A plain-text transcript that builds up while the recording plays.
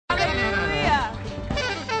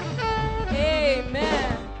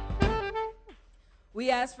We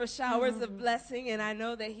asked for showers of blessing, and I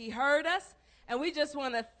know that he heard us, and we just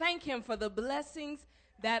want to thank him for the blessings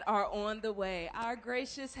that are on the way. Our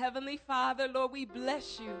gracious Heavenly Father, Lord, we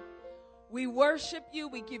bless you. We worship you,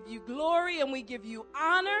 we give you glory, and we give you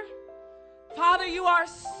honor. Father, you are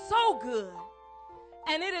so good,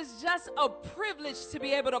 and it is just a privilege to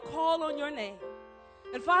be able to call on your name.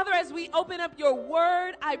 And Father, as we open up your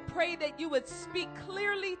word, I pray that you would speak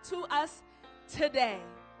clearly to us today.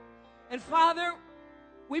 And Father,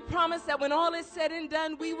 we promise that when all is said and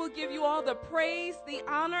done, we will give you all the praise, the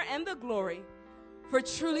honor, and the glory. For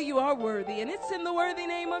truly you are worthy. And it's in the worthy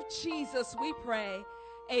name of Jesus we pray.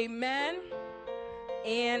 Amen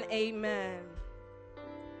and amen.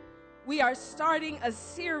 We are starting a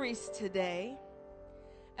series today,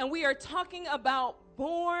 and we are talking about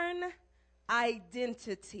born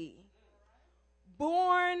identity.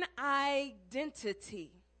 Born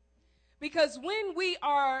identity. Because when we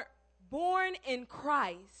are born in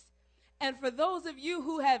Christ, and for those of you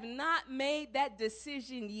who have not made that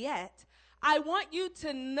decision yet, I want you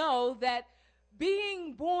to know that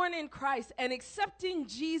being born in Christ and accepting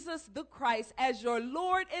Jesus the Christ as your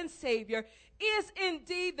Lord and Savior is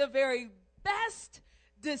indeed the very best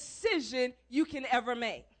decision you can ever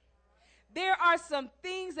make. There are some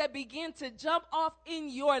things that begin to jump off in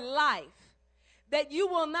your life that you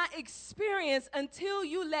will not experience until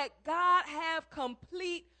you let God have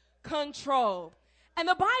complete control. And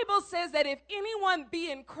the Bible says that if anyone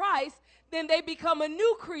be in Christ, then they become a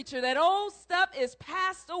new creature. That old stuff is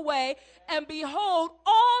passed away, and behold,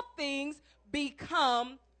 all things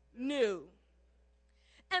become new.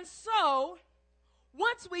 And so,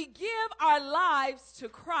 once we give our lives to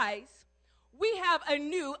Christ, we have a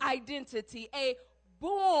new identity, a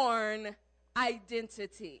born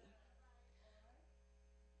identity.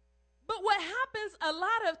 But what happens a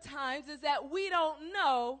lot of times is that we don't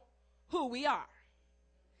know who we are.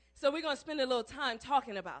 So we're going to spend a little time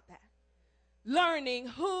talking about that. Learning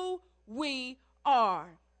who we are.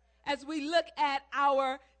 As we look at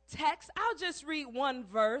our text, I'll just read one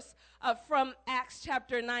verse from Acts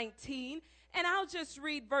chapter 19, and I'll just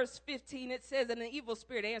read verse 15. It says, and the evil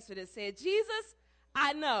spirit answered and said, Jesus,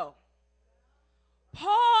 I know.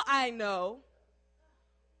 Paul, I know.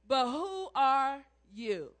 But who are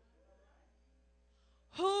you?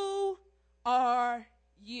 Who are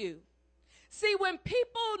you? See, when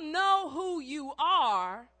people know who you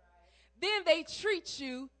are, then they treat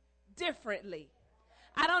you differently.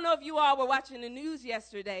 I don't know if you all were watching the news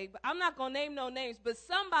yesterday, but I'm not going to name no names, but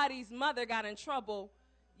somebody's mother got in trouble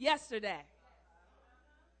yesterday.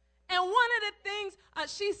 And one of the things,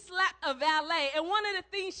 she slapped a valet, and one of the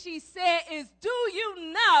things she said is, do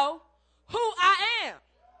you know who I am?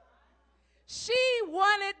 She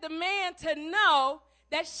wanted the man to know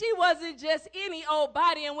that she wasn't just any old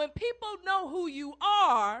body. And when people know who you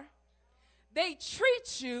are, they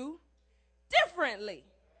treat you differently.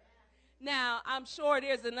 Now, I'm sure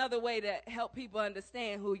there's another way to help people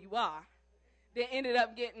understand who you are. They ended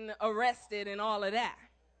up getting arrested and all of that.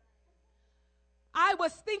 I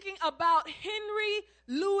was thinking about Henry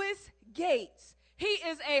Louis Gates. He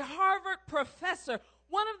is a Harvard professor,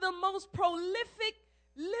 one of the most prolific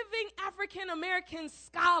living African-American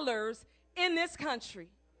scholars in this country.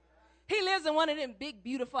 He lives in one of them big,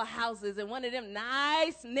 beautiful houses in one of them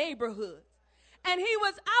nice neighborhoods. And he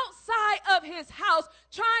was outside of his house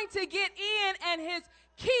trying to get in, and his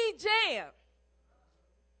key jammed.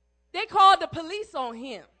 They called the police on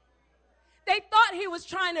him. They thought he was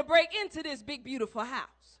trying to break into this big, beautiful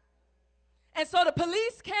house. And so the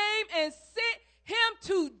police came and sent him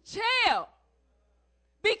to jail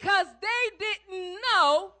because they didn't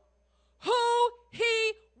know who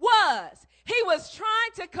he was. He was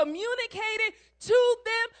trying to communicate it to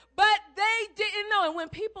them, but they didn't know. And when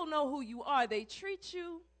people know who you are, they treat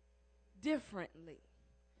you differently.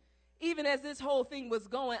 Even as this whole thing was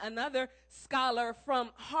going, another scholar from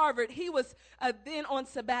Harvard, he was then on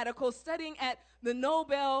sabbatical studying at the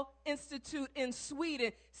Nobel Institute in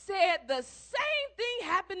Sweden, said the same thing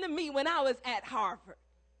happened to me when I was at Harvard.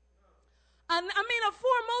 A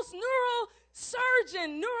foremost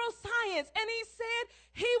neurosurgeon, neuroscience, and he said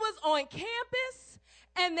he was on campus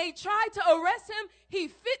and they tried to arrest him. He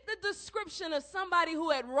fit the description of somebody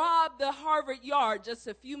who had robbed the Harvard Yard just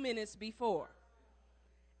a few minutes before.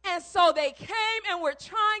 And so they came and were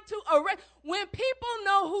trying to arrest. When people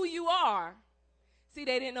know who you are, see,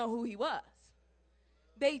 they didn't know who he was.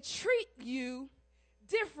 They treat you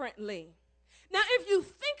differently. Now, if you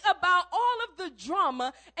think about all of the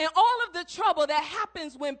drama and all of the trouble that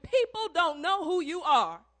happens when people don't know who you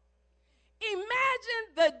are,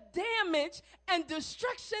 imagine the damage and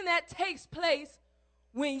destruction that takes place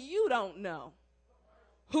when you don't know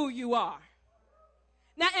who you are.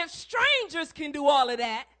 Now, if strangers can do all of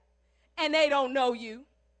that and they don't know you,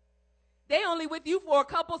 they only with you for a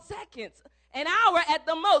couple seconds, an hour at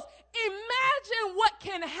the most. Imagine what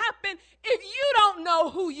can happen if you don't know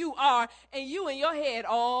who you are and you in your head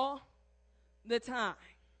all the time.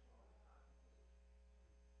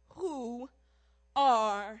 Who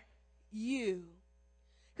are you?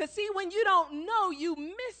 Because see, when you don't know, you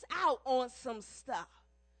miss out on some stuff.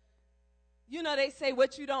 You know, they say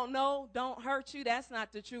what you don't know don't hurt you. That's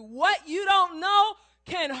not the truth. What you don't know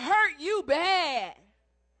can hurt you bad.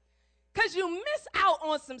 Because you miss out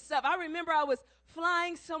on some stuff. I remember I was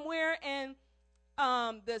flying somewhere and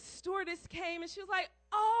the stewardess came and she was like,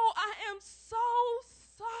 "Oh, I am so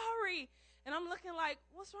sorry." And I'm looking like,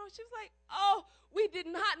 "What's wrong?" She was like, "Oh, we did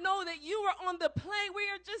not know that you were on the plane. We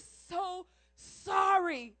are just so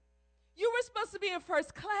sorry. You were supposed to be in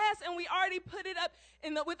first class, and we already put it up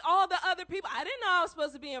with all the other people." I didn't know I was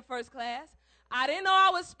supposed to be in first class. I didn't know I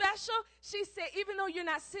was special. She said, "Even though you're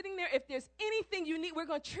not sitting there, if there's anything you need, we're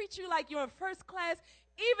going to treat you like you're in first class,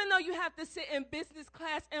 even though you have to sit in business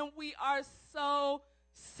class, and we are so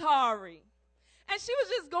sorry." And she was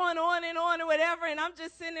just going on and on or whatever, and I'm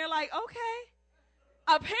just sitting there like, okay.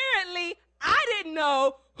 Apparently, I didn't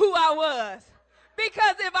know who I was.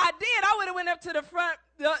 Because if I did, I would have went up to the front,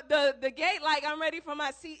 the gate like I'm ready for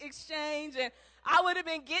my seat exchange, and I would have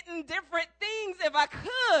been getting different things if I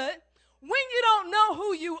could. When you don't know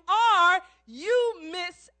who you are, you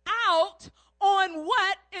miss out on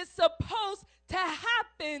what is supposed to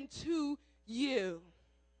happen to you.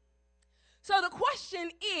 So the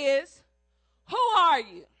question is, who are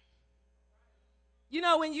you? You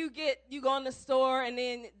know, when you go in the store and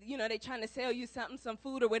then, you know, they're trying to sell you something, some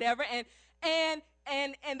food or whatever, and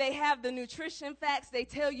they have the nutrition facts. They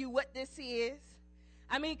tell you what this is.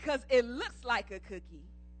 I mean, because it looks like a cookie,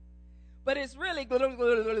 but it's really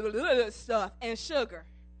stuff and sugar.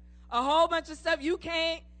 A whole bunch of stuff you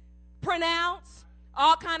can't pronounce,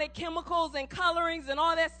 all kind of chemicals and colorings and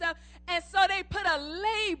all that stuff. And so they put a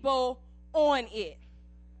label on it.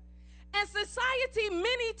 And society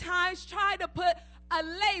many times try to put a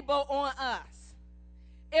label on us.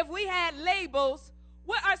 If we had labels,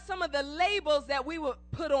 what are some of the labels that we would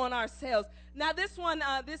put on ourselves? Now, this one,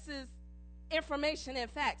 this is information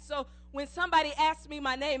and facts. So when somebody asks me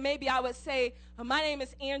my name, maybe I would say, my name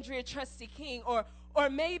is Andrea Trusty King, or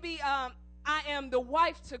maybe I am the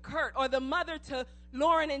wife to Kurt, or the mother to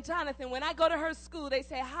Lauren and Jonathan. When I go to her school, they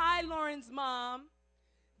say, "Hi, Lauren's mom."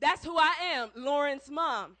 That's who I am, Lauren's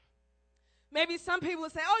mom. Maybe some people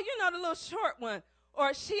would say, "Oh, you know, the little short one,"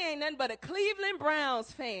 or "She ain't nothing but a Cleveland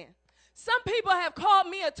Browns fan." Some people have called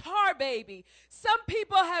me a tar baby. Some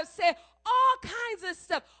people have said all kinds of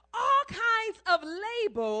stuff, all kinds of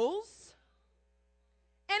labels.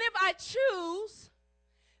 And if I choose,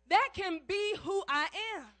 that can be who I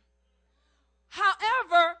am.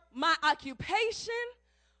 However, my occupation,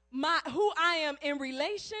 who I am in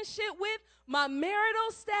relationship with, my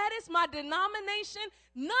marital status, my denomination,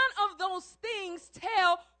 none of those things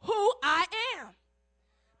tell who I am.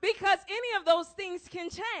 Because any of those things can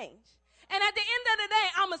change. And at the end of the day,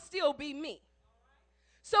 I'm going to still be me.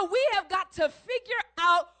 So we have got to figure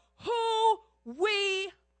out who we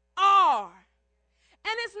are.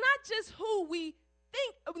 And it's not just who we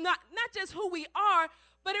think, not just who we are,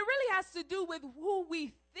 but it really has to do with who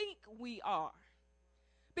we think we are.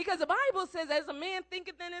 Because the Bible says, as a man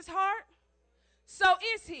thinketh in his heart, so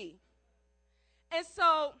is he. And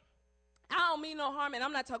so, I don't mean no harm, and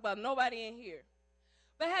I'm not talking about nobody in here.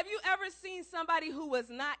 But have you ever seen somebody who was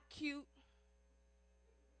not cute?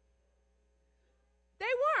 They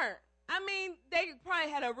weren't. I mean, they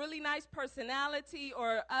probably had a really nice personality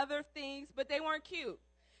or other things, but they weren't cute.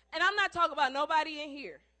 And I'm not talking about nobody in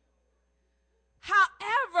here.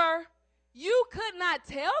 However, you could not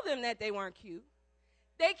tell them that they weren't cute.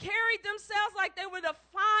 They carried themselves like they were the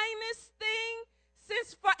finest thing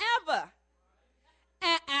since forever.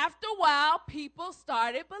 And after a while, people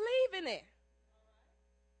started believing it.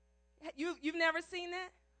 You've never seen that?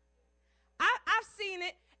 I've seen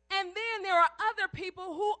it. And then there are other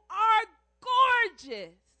people who are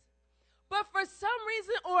gorgeous. But for some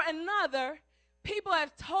reason or another, people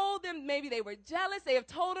have told them, maybe they were jealous, they have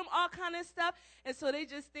told them all kind of stuff, and so they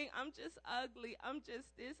just think, I'm just ugly, I'm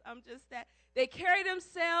just this, I'm just that. They carry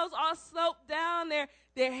themselves all sloped down, their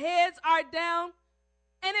heads are down,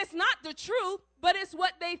 and it's not the truth, but it's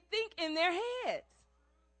what they think in their heads.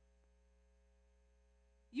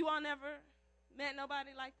 You all never met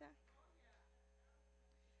nobody like that?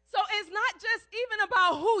 So it's not just even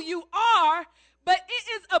about who you are, but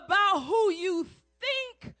it is about who you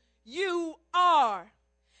think you are.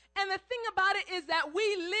 And the thing about it is that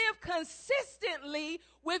we live consistently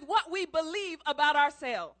with what we believe about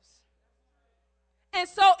ourselves. And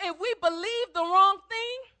so if we believe the wrong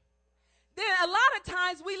thing, then a lot of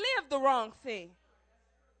times we live the wrong thing.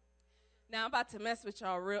 Now, I'm about to mess with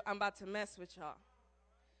y'all.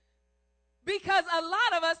 Because a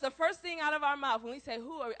lot of us, the first thing out of our mouth when we say,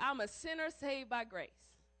 who are we? I'm a sinner saved by grace.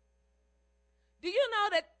 Do you know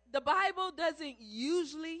that the Bible doesn't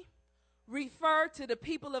usually refer to the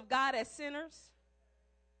people of God as sinners?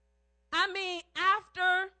 I mean,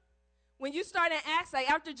 when you start in Acts, like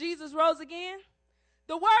after Jesus rose again,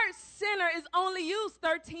 the word sinner is only used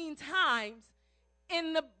 13 times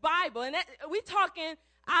in the Bible. And we're talking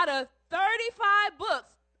out of 35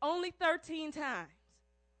 books, only 13 times.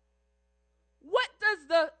 What does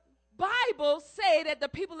the Bible say that the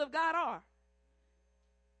people of God are?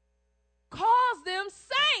 Calls them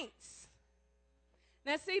saints.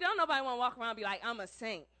 Now, see, don't nobody want to walk around and be like, I'm a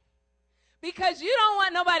saint. Because you don't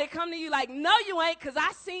want nobody to come to you like, no, you ain't, because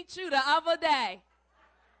I seen you the other day.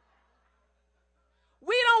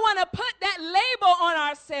 We don't want to put that label on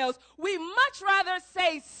ourselves. We much rather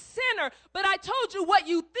say sinner. But I told you what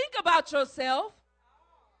you think about yourself.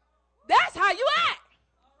 That's how you act.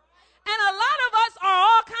 And a lot of us are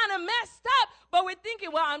all kind of messed up, but we're thinking,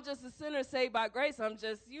 well, I'm just a sinner saved by grace. I'm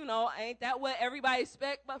just, ain't that what everybody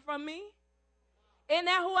expects from me? Isn't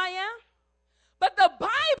that who I am? But the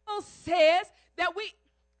Bible says that we,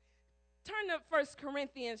 turn to 1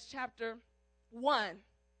 Corinthians chapter 1.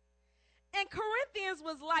 And Corinthians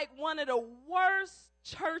was like one of the worst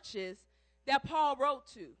churches that Paul wrote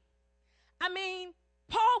to. I mean,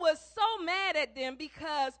 Paul was so mad at them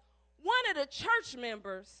because one of the church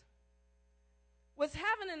members was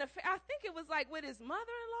having an affair. I think it was like with his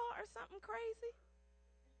mother-in-law or something crazy.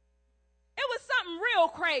 It was something real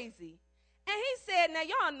crazy. And he said, now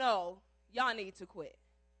y'all know y'all need to quit.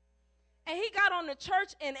 And he got on the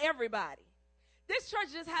church and everybody. This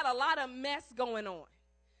church just had a lot of mess going on.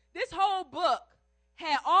 This whole book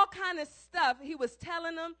had all kind of stuff. He was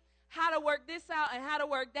telling them how to work this out and how to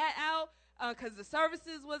work that out because the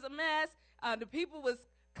services was a mess. The people was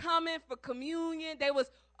coming for communion. They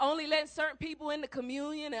was only letting certain people in the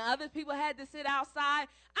communion and other people had to sit outside.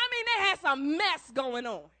 I mean, they had some mess going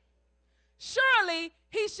on. Surely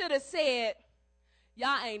he should have said,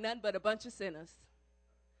 y'all ain't nothing but a bunch of sinners.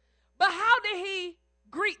 But how did he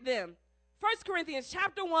greet them? 1 Corinthians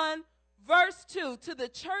chapter 1, verse 2, to the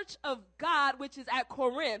church of God, which is at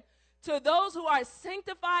Corinth, to those who are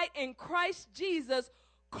sanctified in Christ Jesus,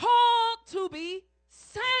 called to be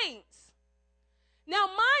saints. Now,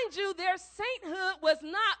 mind you, their sainthood was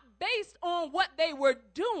not based on what they were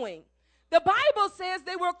doing. The Bible says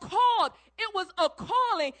they were called. It was a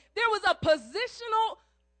calling. There was a positional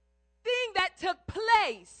thing that took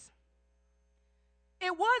place.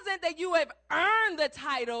 It wasn't that you have earned the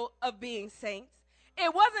title of being saints.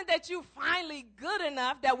 It wasn't that you're finally good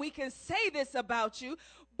enough that we can say this about you.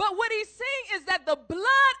 But what he's saying is that the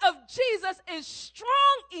blood of Jesus is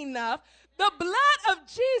strong enough. The blood of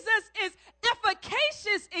Jesus is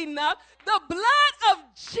efficacious enough. The blood of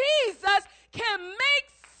Jesus can make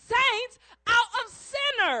saints out of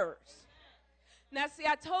sinners. Now, see,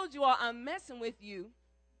 I told you all I'm messing with you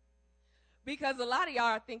because a lot of y'all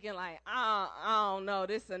are thinking like, I don't know,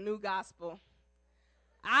 this is a new gospel.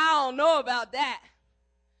 I don't know about that.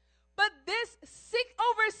 But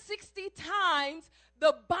over 60 times,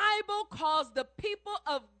 the Bible calls the people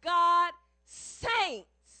of God saints.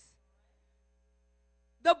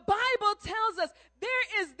 The Bible tells us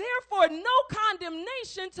there is therefore no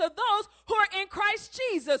condemnation to those who are in Christ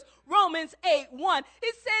Jesus. Romans 8:1.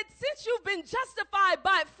 It said, since you've been justified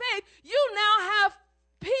by faith, you now have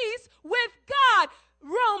peace with God.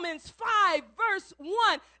 Romans 5, verse 1.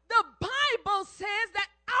 The Bible says that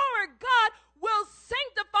our God will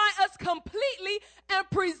sanctify us completely and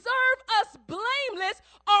preserve us blameless,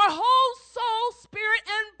 our whole soul, spirit,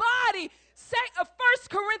 and body. 1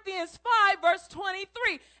 Corinthians 5, verse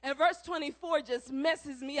 23. And verse 24 just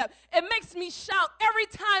messes me up. It makes me shout every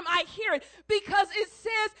time I hear it because it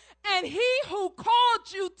says, and he who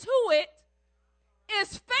called you to it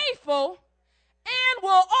is faithful and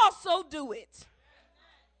will also do it.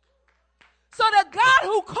 So the God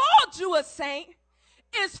who called you a saint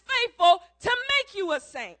is faithful to make you a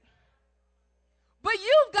saint. But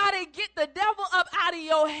you've got to get the devil up out of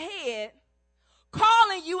your head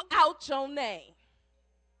calling you out your name.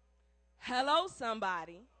 Hello,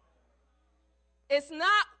 somebody. It's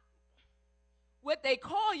not what they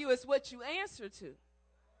call you, it's what you answer to.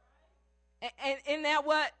 And isn't that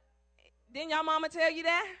what, didn't y'all mama tell you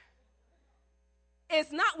that?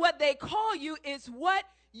 It's not what they call you, it's what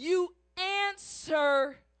you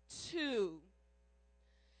answer to.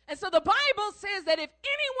 And so the Bible says that if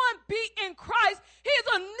anyone be in Christ, he is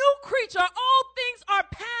a new creature. All things are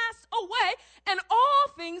passed away and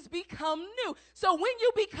all things become new. So when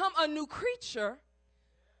you become a new creature,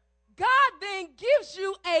 God then gives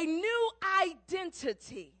you a new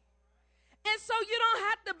identity. And so you don't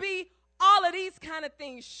have to be all of these kind of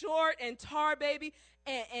things, short and tar baby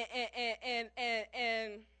and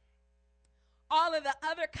all of the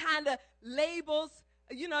other kind of labels.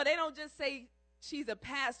 You know, they don't just say she's a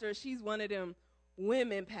pastor, she's one of them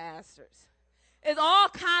women pastors. It's all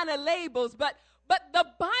kind of labels, but the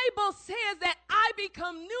Bible says that I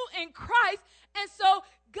become new in Christ, and so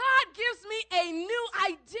God gives me a new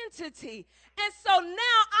identity. And so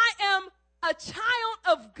now I am a child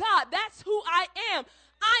of God. That's who I am.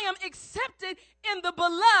 I am accepted in the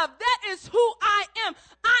beloved. That is who I am.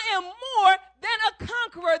 I am more than a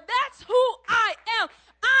conqueror. That's who I am.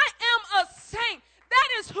 I am a saint. That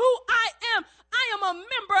is who I am. I am a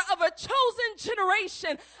member of a chosen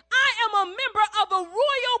generation. I am a member of a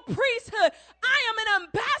royal priesthood. I am an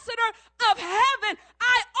ambassador of heaven.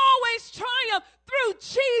 I always triumph through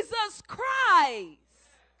Jesus Christ.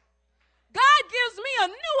 God gives me a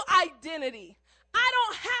new identity. I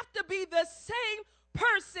don't have to be the same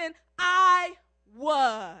person I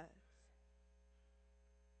was.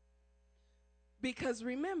 Because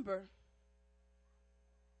remember,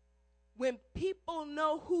 when people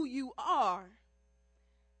know who you are,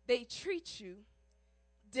 they treat you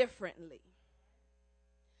differently.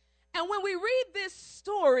 And when we read this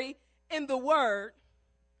story in the Word,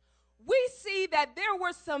 we see that there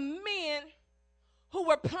were some men who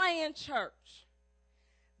were playing church.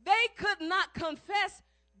 They could not confess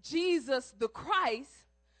Jesus the Christ,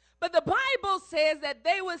 but the Bible says that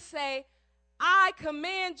they would say, I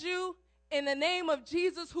command you in the name of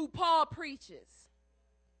Jesus who Paul preaches.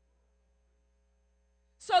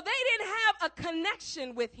 So they didn't have a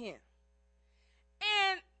connection with him.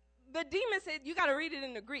 And the demon said, you got to read it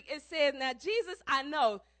in the Greek. It says, now Jesus I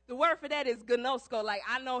know. The word for that is gnosko, like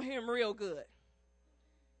I know him real good.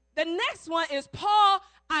 The next one is Paul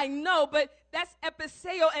I know, but that's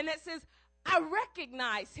episeo, and it says, I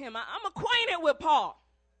recognize him. I'm acquainted with Paul.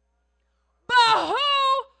 But who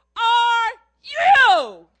are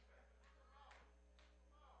you?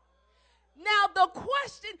 Now the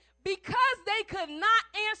question, because they could not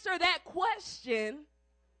answer that question,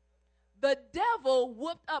 the devil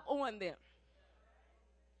whooped up on them.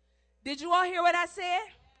 Did you all hear what I said?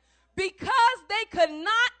 Because they could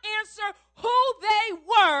not answer who they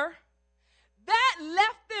were, that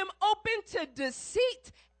left them open to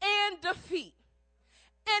deceit and defeat.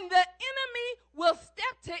 And the enemy will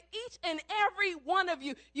step to each and every one of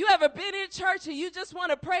you. You ever been in church and you just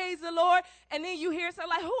want to praise the Lord, and then you hear something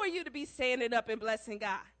like, who are you to be standing up and blessing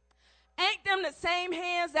God? Ain't them the same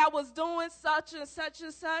hands that was doing such and such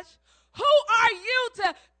and such? Who are you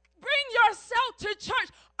to bring yourself to church?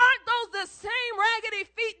 Aren't those the same raggedy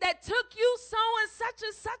feet that took you so in such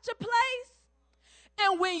and such a place?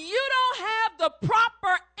 And when you don't have the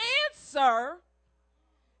proper answer,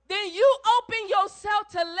 then you open yourself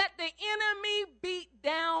to let the enemy beat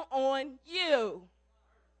down on you.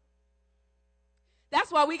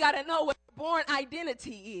 That's why we got to know what born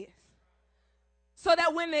identity is. So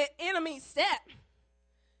that when the enemy steps,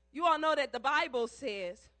 you all know that the Bible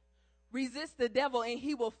says, resist the devil and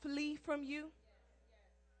he will flee from you.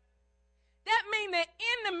 That means the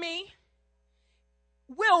enemy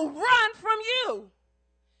will run from you.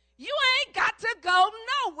 You ain't got to go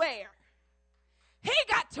nowhere. He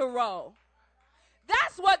got to roll.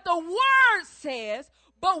 That's what the word says,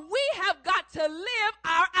 but we have got to live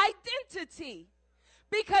our identity.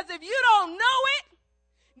 Because if you don't know it,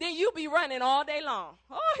 then you be running all day long.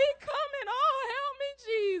 Oh, he coming. Oh, help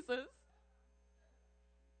me, Jesus.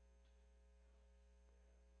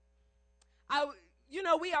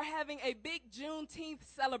 We are having a big Juneteenth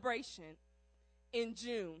celebration in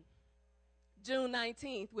June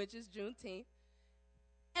 19th, which is Juneteenth.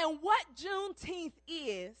 And what Juneteenth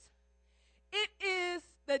is, it is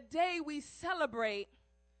the day we celebrate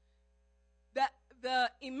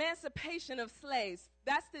the emancipation of slaves.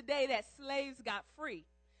 That's the day that slaves got free.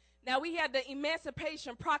 Now, we had the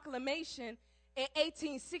Emancipation Proclamation in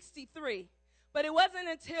 1863, but it wasn't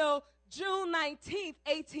until June 19th,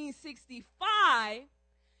 1865,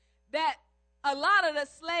 that a lot of the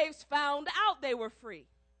slaves found out they were free.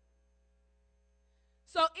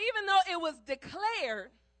 So even though it was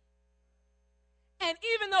declared, and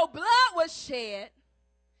even though blood was shed,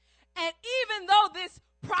 and even though this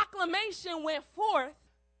proclamation went forth,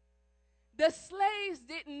 the slaves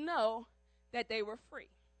didn't know that they were free.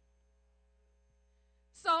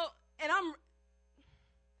 So, and I'm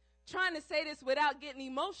trying to say this without getting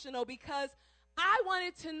emotional because I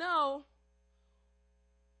wanted to know,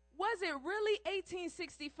 was it really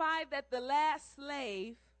 1865 that the last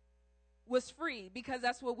slave was freed? Because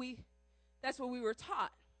that's what we were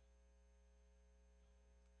taught.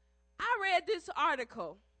 I read this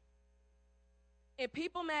article in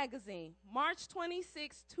People magazine, March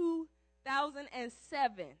 26,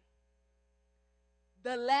 2007.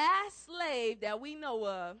 The last slave that we know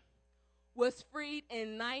of was freed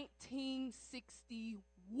in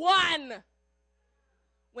 1961.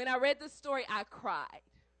 When I read the story, I cried.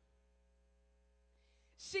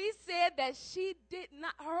 She said that she did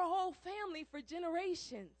not, her whole family for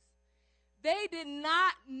generations, they did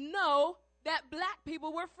not know that black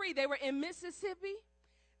people were free. They were in Mississippi.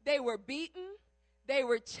 They were beaten. They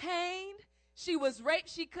were chained. She was raped.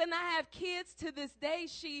 She could not have kids. To this day,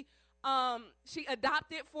 she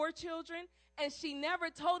adopted 4 children, and she never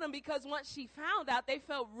told them because once she found out, they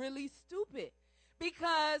felt really stupid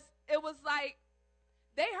because it was like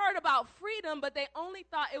they heard about freedom, but they only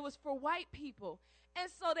thought it was for white people. And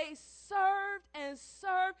so they served and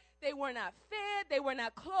served. They were not fed. They were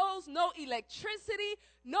not clothed. No electricity.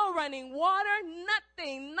 No running water.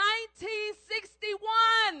 Nothing.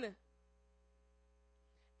 1961.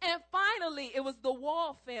 And finally, it was the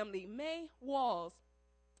Wall family, May Walls.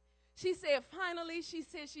 She said finally, she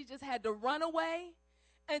said she just had to run away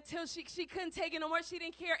until she couldn't take it no more. She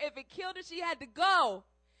didn't care if it killed her. She had to go.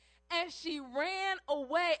 And she ran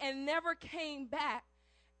away and never came back.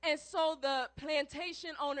 And so the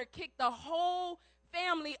plantation owner kicked the whole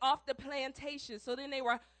family off the plantation. So then they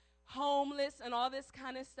were homeless and all this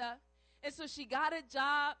kind of stuff. And so she got a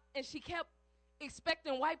job, and she kept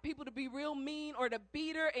expecting white people to be real mean or to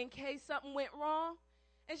beat her in case something went wrong.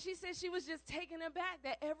 And she said she was just taken aback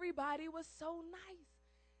that everybody was so nice.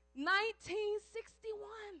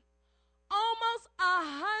 1961, almost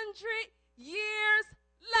 100 years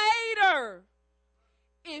later.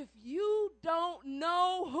 If you don't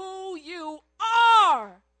know who you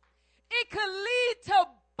are, it could lead to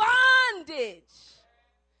bondage.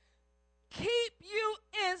 Keep you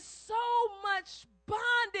in so much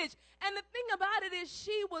bondage. And the thing about it is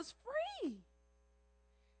she was free.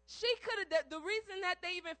 She could have, the reason that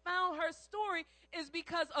they even found her story is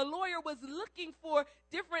because a lawyer was looking for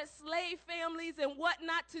different slave families and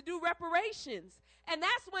whatnot to do reparations. And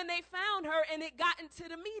that's when they found her, and it got into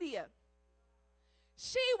the media.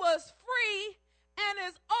 She was free and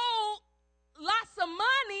is owed lots of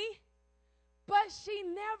money, but she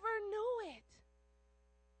never knew it.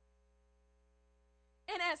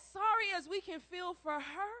 And as sorry as we can feel for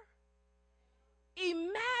her,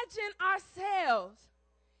 imagine ourselves.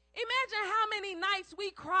 Imagine how many nights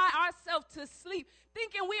we cry ourselves to sleep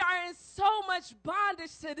thinking we are in so much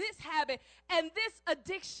bondage to this habit and this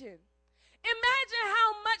addiction. Imagine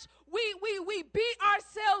how much we beat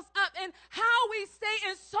ourselves up and how we stay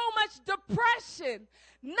in so much depression,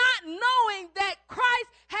 not knowing that Christ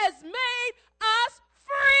has made us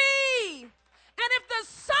free. And if the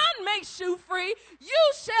Son makes you free,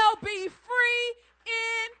 you shall be free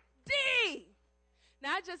indeed.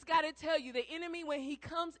 Now, I just got to tell you, the enemy, when he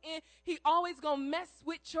comes in, he always going to mess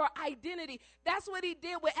with your identity. That's what he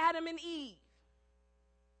did with Adam and Eve.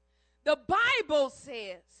 The Bible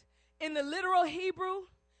says, in the literal Hebrew,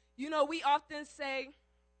 you know, we often say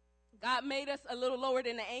God made us a little lower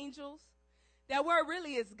than the angels. That word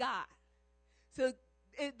really is God. So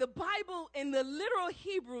the Bible in the literal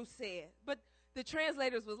Hebrew said, but the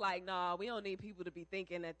translators was like, nah, we don't need people to be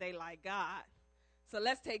thinking that they like God. So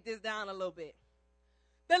let's take this down a little bit.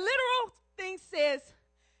 The literal thing says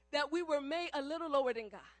that we were made a little lower than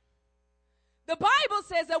God. The Bible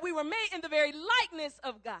says that we were made in the very likeness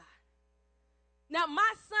of God. Now,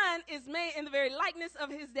 my son is made in the very likeness of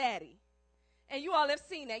his daddy. And you all have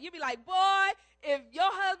seen that. You'll be like, boy, if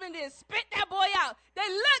your husband didn't spit that boy out, they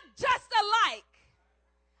look just alike.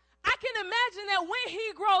 I can imagine that when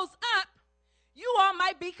he grows up, you all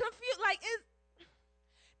might be confused. Like,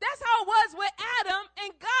 that's how it was with Adam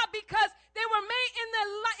and God, because they were made in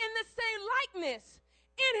the same likeness,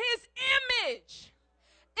 in his image.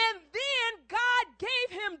 And then God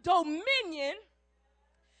gave him dominion,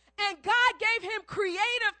 and God gave him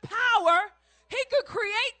creative power. He could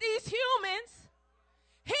create these humans.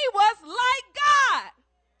 He was like God.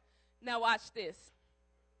 Now watch this.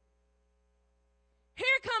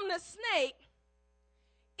 Here come the snake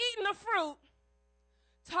eating the fruit,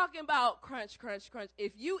 talking about crunch, crunch, crunch.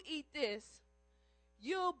 If you eat this,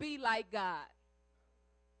 you'll be like God.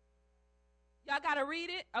 Y'all got to read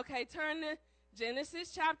it? Okay, turn to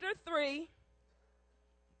Genesis chapter 3.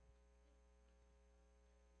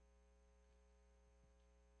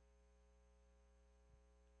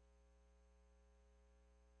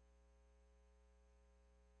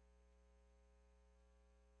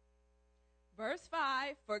 Verse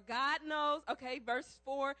 5, for God knows, okay, verse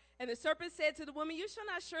 4, and the serpent said to the woman, you shall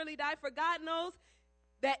not surely die, for God knows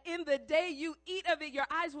that in the day you eat of it, your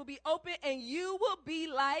eyes will be open, and you will be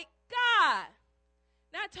like God.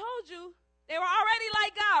 Now, I told you, they were already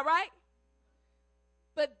like God, right?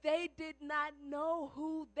 But they did not know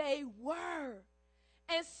who they were.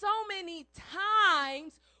 And so many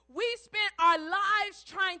times, we spent our lives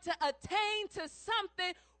trying to attain to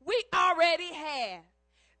something we already have.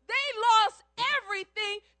 They lost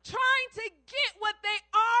everything trying to get what they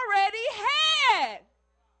already had.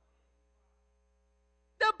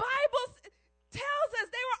 The Bible tells us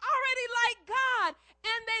they were already like God,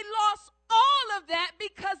 and they lost all of that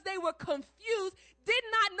because they were confused, did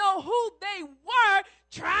not know who they were,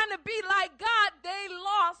 trying to be like God. They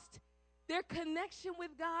lost their connection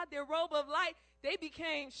with God, their robe of light. They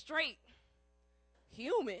became straight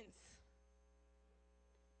humans.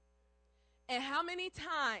 And how many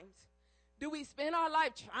times do we spend our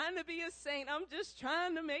life trying to be a saint? I'm just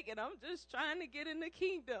trying to make it. I'm just trying to get in the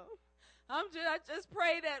kingdom. I just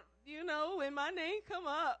pray that, when my name come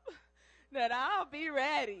up, that I'll be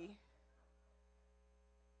ready.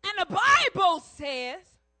 And the Bible says,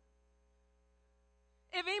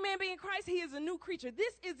 if any man be in Christ, he is a new creature.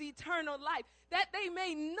 This is eternal life, that they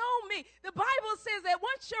may know me. The Bible says that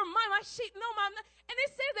once you're mine, my sheep know my name. And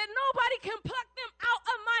it says that nobody can pluck them out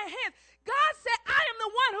of my hands. God said, I am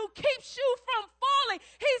the one who keeps you from falling.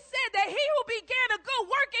 He said that he who began a good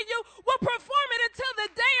work in you will perform it until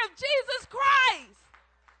the day of Jesus Christ.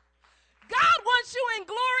 God wants you in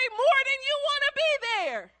glory more than you want to be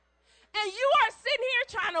there. And you are sitting here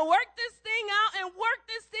trying to work this thing out and work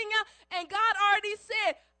this thing out. And God already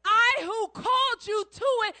said, I who called you to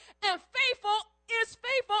it and faithful is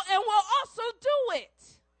faithful and will also do it.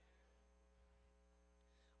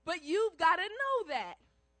 But you've got to know that.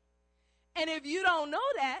 And if you don't know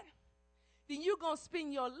that, then you're going to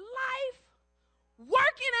spend your life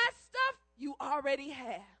working at stuff you already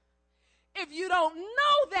have. If you don't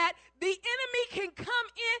know that, the enemy can come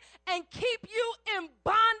in and keep you in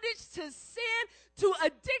bondage to sin, to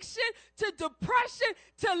addiction, to depression,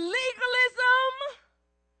 to legalism.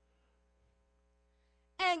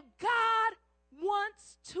 And God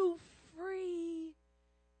wants to free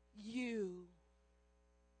you.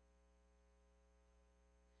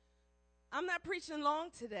 I'm not preaching long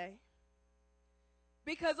today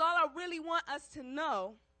because all I really want us to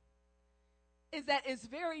know is that it's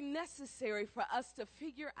very necessary for us to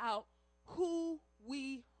figure out who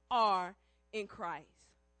we are in Christ.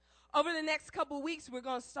 Over the next couple of weeks, we're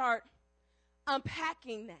going to start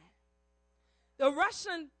unpacking that. The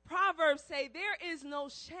Russian proverbs say there is no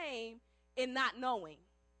shame in not knowing.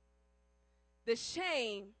 The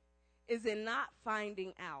shame is in not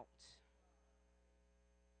finding out.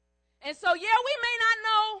 And so, yeah, we may not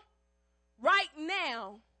know right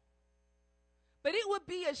now, but it would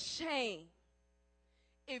be a shame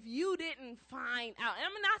if you didn't find out. And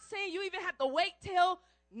I'm not saying you even have to wait till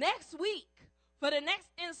next week for the next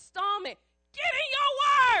installment. Get in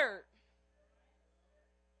your word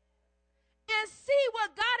and see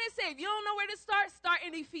what God has said. If you don't know where to start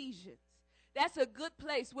in Ephesians. That's a good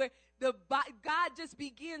place where God just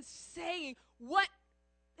begins saying what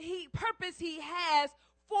purpose he has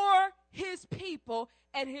for his people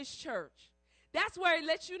and his church. That's where it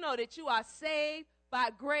lets you know that you are saved by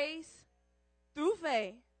grace through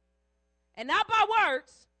faith and not by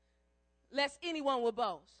works, lest anyone will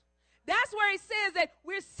boast. That's where he says that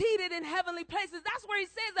we're seated in heavenly places. That's where he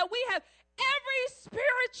says that we have every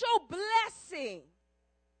spiritual blessing.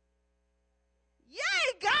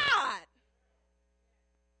 Yay, God!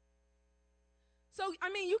 So,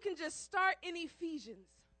 you can just start in Ephesians.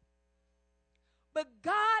 But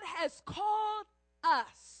God has called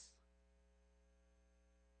us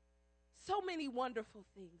so many wonderful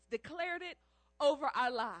things, declared it over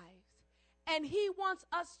our lives. And he wants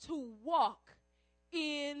us to walk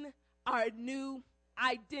in our new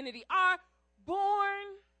identity, our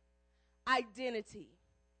born identity.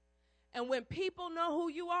 And when people know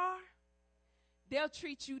who you are, they'll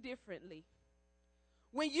treat you differently.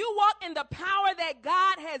 When you walk in the power that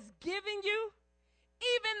God has given you,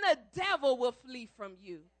 even the devil will flee from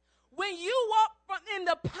you. When you walk in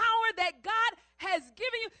the power that God has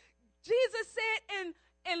given you, Jesus said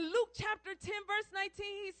in Luke chapter 10, verse 19,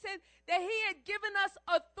 he said that he had given us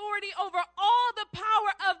authority over all the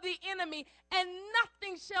power of the enemy, and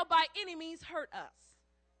nothing shall by any means hurt us.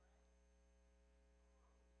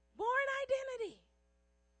 Born identity.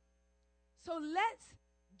 So let's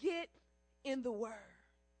get in the Word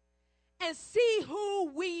and see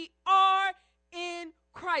who we are in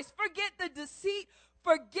Christ. Forget the deceit.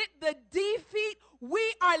 Forget the defeat. We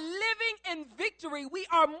are living in victory. We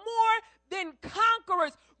are more than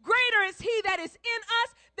conquerors. Greater is he that is in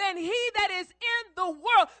us than he that is in the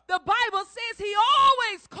world. The Bible says he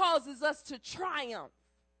always causes us to triumph.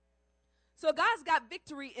 So God's got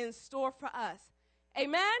victory in store for us.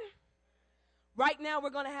 Amen? Right now we're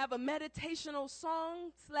going to have a meditational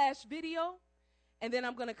song/video, and then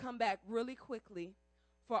I'm going to come back really quickly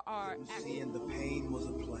for our seeing the pain was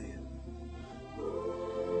a plan.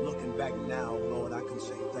 Looking back now, Lord, I can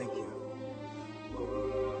say thank you.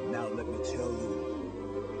 Now let me tell you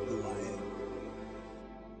who I am.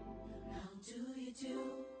 How do you do?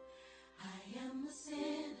 I am a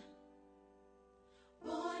sin,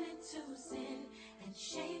 born into sin and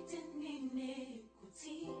shaped in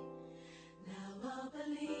iniquity. Now I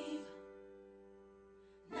believe,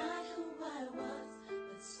 not who I was,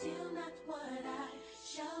 but still not what I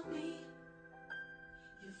shall be.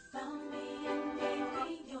 You found me and gave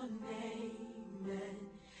me your name, and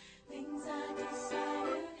things I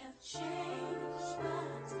desired have changed,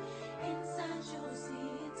 but inside you'll see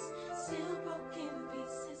it's still broken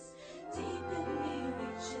pieces. Deep in me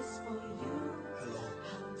reaches for you. Hello.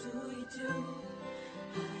 How do you do?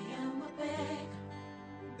 I am a beggar.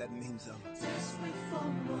 That means I'm Desperate for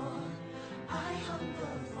more, I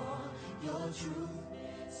hunger for your truth.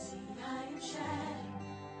 See, I am shattered,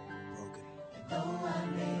 broken. and though I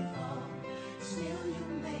may fall, still you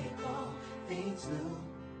make all things new.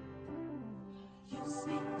 You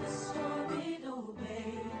speak the storm, it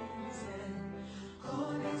obeys, and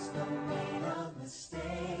corners the weight of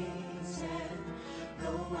mistakes. And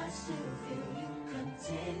though I still feel you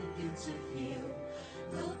continue to heal,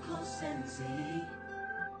 look close and see.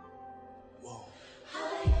 Whoa.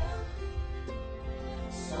 I am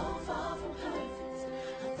so far from perfect.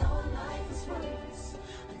 I thought life was worthless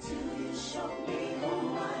until you showed me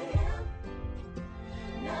who I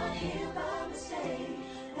am. Not here by mistake,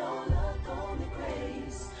 no luck, only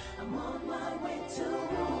grace. I'm on my way to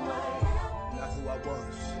who I am. Not who I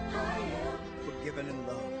was. I am, Forgiven and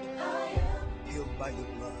loved. I am, Healed by your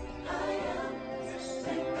blood. I am. Yes.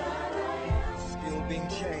 Thank God I am, Still being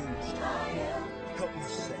changed. I am, Help me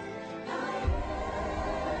say. I am.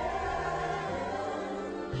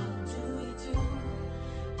 How do you do?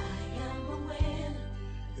 I am a winner.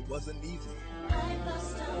 It wasn't easy. I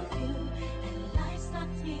lost a few, and life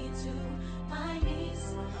knocked me to my knees.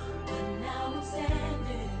 But now I'm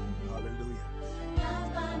standing, Hallelujah.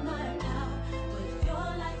 not by my power, but your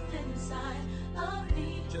life inside of me.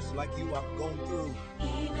 Just like you, I've gone through.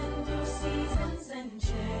 Even through seasons and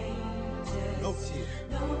changes, No tear.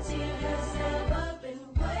 no tear has ever been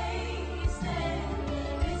wasted.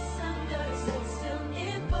 Misunderstood, still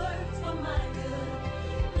it works for my good.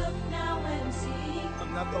 Look now and see,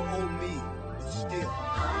 I'm not the old me, but still,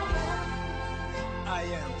 I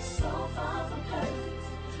am. so far from perfect.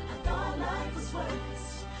 I thought life was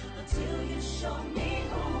worthless until you showed me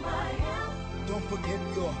who I am. Don't forget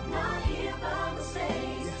your Not here by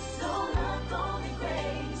mistake, Yes. no luck, only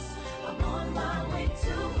grace. I'm on my way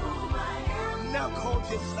to who I am. now called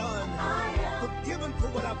your son. I am, Forgiven for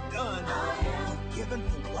what I've done. I am, Forgiven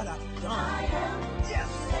for what I've done. I am. Yes.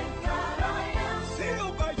 Thank God I am,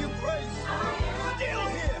 Sealed by your grace. I am, Still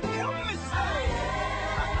here. Help me say.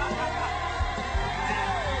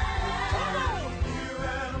 Come on.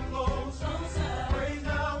 closer, Praise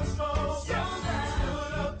now is strong. stronger.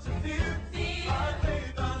 Stood up to fear. Fear, I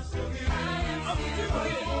faith, I'm still here. I am I'm still still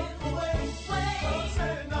here. here. Wait, Don't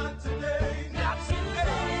say not today. Not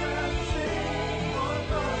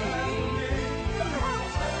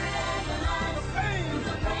The pain.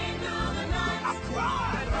 the pain through the night, I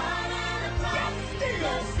cried. right in the dark,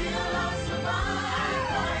 Yet still I survive.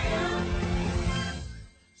 I am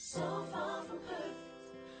so far from perfect.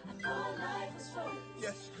 I thought life was worth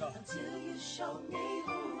Yes, God. until you showed me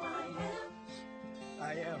who I am.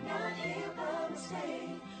 I am. Not here by mistake,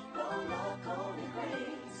 no luck, only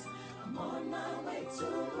grace. I'm on my way to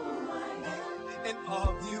who I am. In awe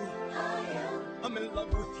of you. I am, I'm in love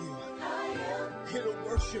with you. I am, Here to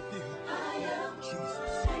worship you. I am.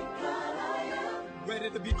 Jesus. Thank God I am, Ready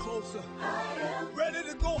to be closer. I am, Ready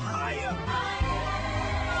to go higher. I am.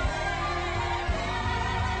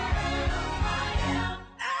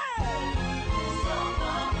 So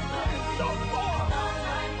far from perfect, So far. thought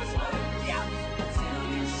life was worth Yeah. until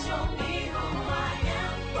you showed me who I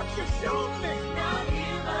am. But you showed me. Not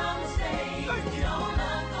here by mistake, Thank you. no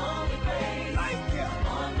luck, only grace. Thank you.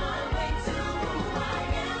 On my way to who I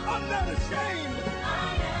am, I'm not ashamed. I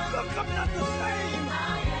am, Look, I'm not the same.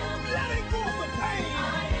 I am, Letting go of the pain.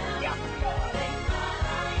 I am. Yes, God. Thank God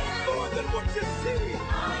I am, More than what you see.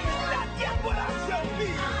 I am, Not yet what I shall be.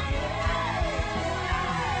 I am.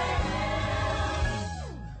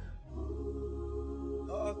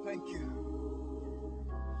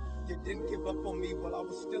 You didn't give up on me while I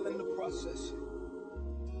was still in the process.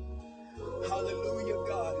 Hallelujah,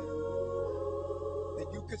 God.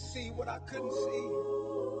 That you could see what I couldn't see.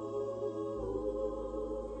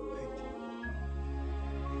 Thank you.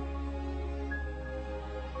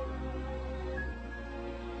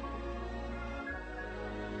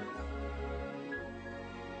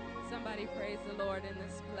 Somebody praise the Lord in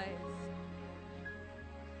this place.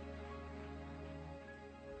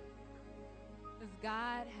 Because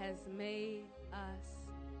God has made us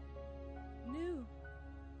new.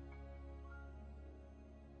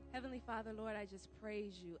 Heavenly Father, Lord, I just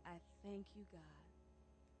praise you. I thank you, God.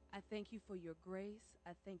 I thank you for your grace.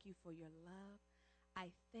 I thank you for your love. I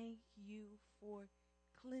thank you for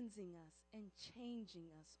cleansing us and changing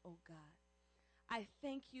us, oh God. I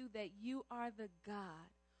thank you that you are the God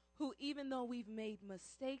who, even though we've made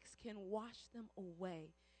mistakes, can wash them away,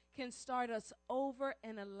 can start us over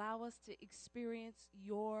and allow us to experience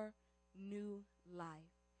your new life.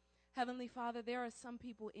 Heavenly Father, there are some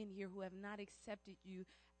people in here who have not accepted you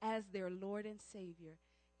as their Lord and Savior.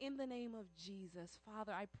 In the name of Jesus,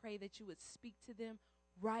 Father, I pray that you would speak to them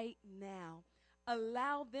right now.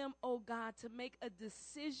 Allow them, oh God, to make a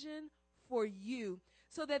decision for you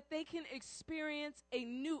so that they can experience a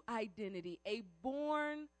new identity, a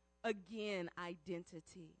born again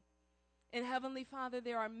identity. And Heavenly Father,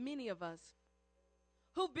 there are many of us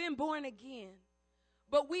who've been born again,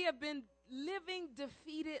 but we have been living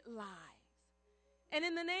defeated lives. And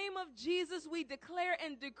in the name of Jesus, we declare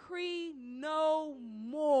and decree no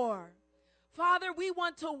more. Father, we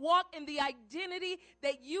want to walk in the identity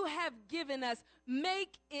that you have given us.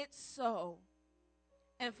 Make it so.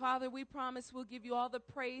 And Father, we promise we'll give you all the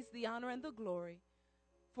praise, the honor, and the glory.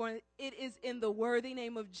 For it is in the worthy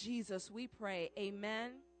name of Jesus we pray.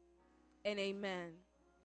 Amen and amen.